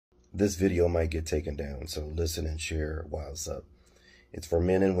this video might get taken down, so listen and share while it's up. It's for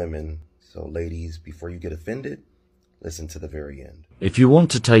men and women, so ladies, before you get offended, listen to the very end. If you want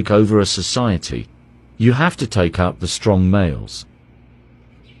to take over a society, you have to take out the strong males.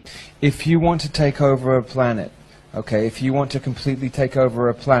 If you want to take over a planet, okay, if you want to completely take over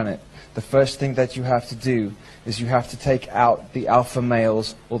a planet, the first thing that you have to do is you have to take out the alpha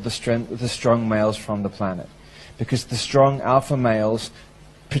males or the strong males from the planet. Because the strong alpha males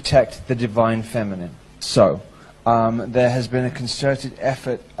protect the divine feminine. So, there has been a concerted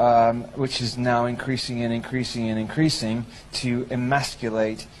effort, which is now increasing and increasing and increasing, to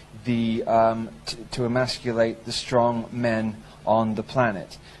emasculate the strong men on the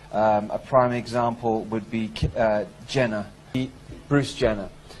planet. A prime example would be Bruce Jenner.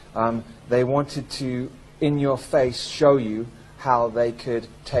 They wanted to, in your face, show you how they could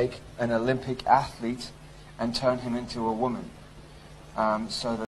take an Olympic athlete and turn him into a woman. So that